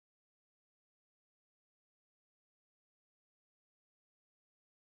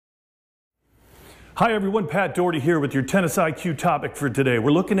Hi everyone, Pat Dougherty here with your Tennis IQ topic for today.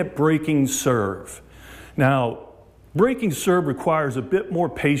 We're looking at breaking serve. Now, breaking serve requires a bit more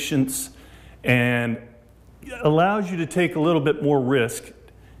patience and allows you to take a little bit more risk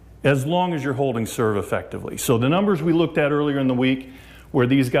as long as you're holding serve effectively. So the numbers we looked at earlier in the week where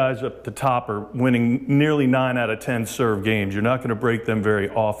these guys up the top are winning nearly 9 out of 10 serve games. You're not going to break them very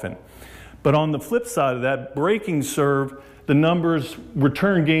often. But on the flip side of that, breaking serve, the numbers,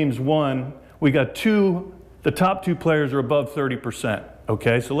 return games won, we got the top two players are above 30%.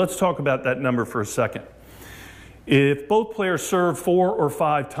 Okay, so let's talk about that number for a second. If both players serve 4 or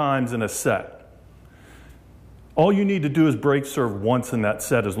 5 times in a set, all you need to do is break serve once in that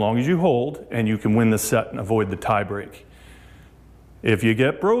set as long as you hold, and you can win the set and avoid the tie break. If you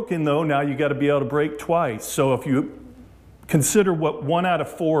get broken though, now you got to be able to break twice. So if you consider what 1 out of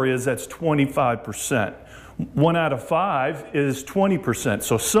 4 is, that's 25%. 1 out of 5 is 20%.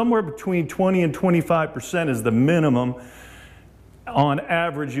 So somewhere between 20 and 25% is the minimum on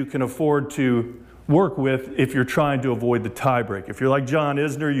average you can afford to work with if you're trying to avoid the tie break. If you're like John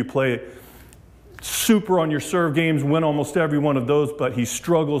Isner, you play super on your serve games, win almost every one of those, but he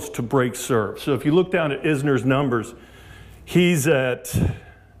struggles to break serve. So if you look down at Isner's numbers, he's at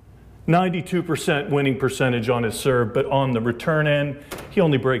 92% winning percentage on his serve, but on the return end, he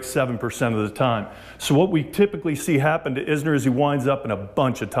only breaks 7% of the time. So what we typically see happen to Isner is he winds up in a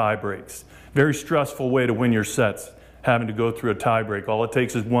bunch of tie breaks. Very stressful way to win your sets, having to go through a tie break. All it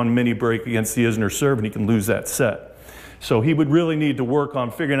takes is one mini break against the Isner serve and he can lose that set. So he would really need to work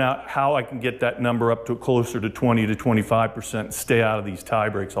on figuring out how I can get that number up to closer to 20 to 25% and stay out of these tie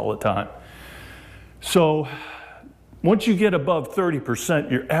breaks all the time. So once you get above 30%,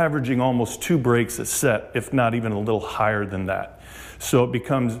 you're averaging almost 2 breaks a set, if not even a little higher than that. So it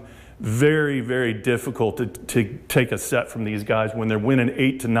becomes very, very difficult to take a set from these guys when they're winning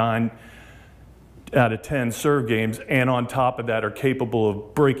 8 to 9 out of 10 serve games, and on top of that are capable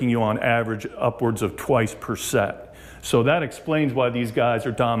of breaking you on average upwards of twice per set. So that explains why these guys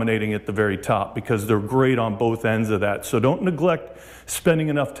are dominating at the very top, because they're great on both ends of that. So don't neglect spending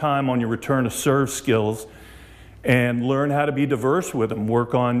enough time on your return to serve skills, and learn how to be diverse with them.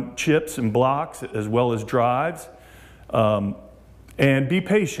 Work on chips and blocks as well as drives. And be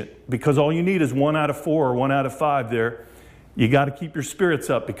patient, because all you need is 1 out of 4 or 1 out of 5 there. You got to keep your spirits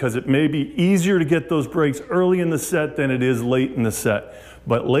up, because it may be easier to get those breaks early in the set than it is late in the set.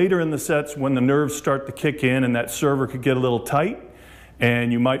 But later in the sets, when the nerves start to kick in and that server could get a little tight,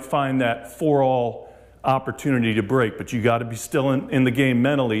 and you might find that 4-all opportunity to break, but you got to be still in the game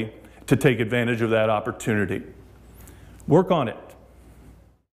mentally to take advantage of that opportunity. Work on it.